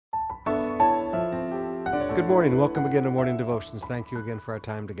Good morning. Welcome again to Morning Devotions. Thank you again for our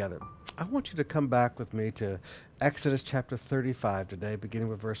time together. I want you to come back with me to Exodus chapter 35 today, beginning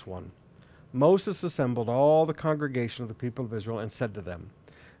with verse 1. Moses assembled all the congregation of the people of Israel and said to them,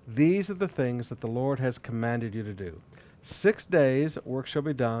 "These are the things that the Lord has commanded you to do. 6 days work shall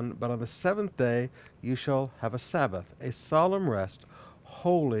be done, but on the seventh day you shall have a Sabbath, a solemn rest,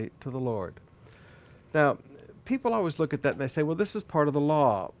 holy to the Lord." Now, people always look at that and they say, well, this is part of the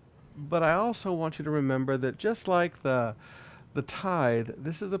law. But I also want you to remember that just like the tithe,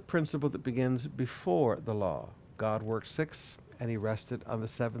 this is a principle that begins before the law. God worked six and he rested on the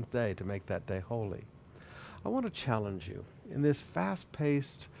seventh day to make that day holy. I want to challenge you in this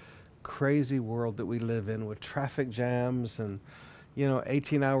fast-paced, crazy world that we live in with traffic jams and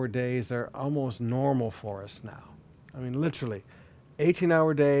 18-hour days are almost normal for us now. I mean, literally,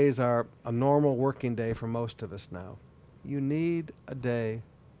 18-hour days are a normal working day for most of us now. You need a day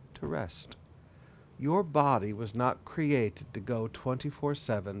to rest. Your body was not created to go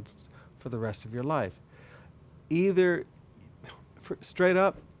 24/7 for the rest of your life. Either straight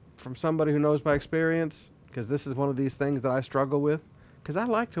up from somebody who knows by experience, because this is one of these things that I struggle with, because I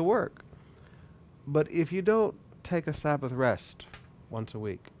like to work. But if you don't take a Sabbath rest once a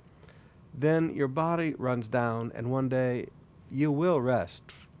week, then your body runs down and one day you will rest,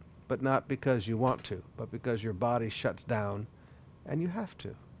 but not because you want to, but because your body shuts down and you have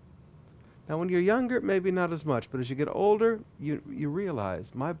to. Now, when you're younger, maybe not as much, but as you get older, you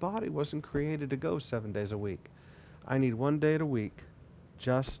realize my body wasn't created to go 7 days a week. I need one day a week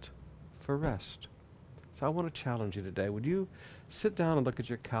just for rest. So I want to challenge you today. Would you sit down and look at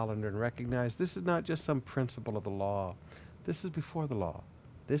your calendar and recognize this is not just some principle of the law. This is before the law.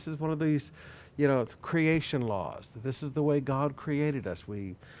 This is one of these, creation laws. This is the way God created us.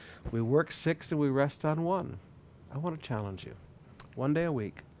 We work six and we rest on one. I want to challenge you. One day a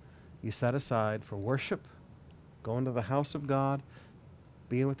week, you set aside for worship, going to the house of God,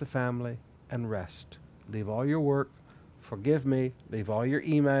 being with the family, and rest. Leave all your work. Forgive me. Leave all your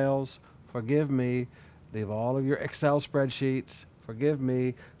emails. Forgive me. Leave all of your Excel spreadsheets. Forgive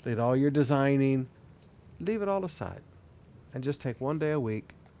me. Leave all your designing. Leave it all aside. And just take one day a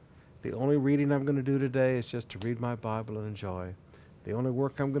week. The only reading I'm going to do today is just to read my Bible and enjoy. The only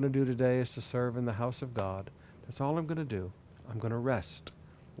work I'm going to do today is to serve in the house of God. That's all I'm going to do. I'm going to rest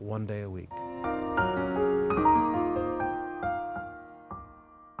one day a week.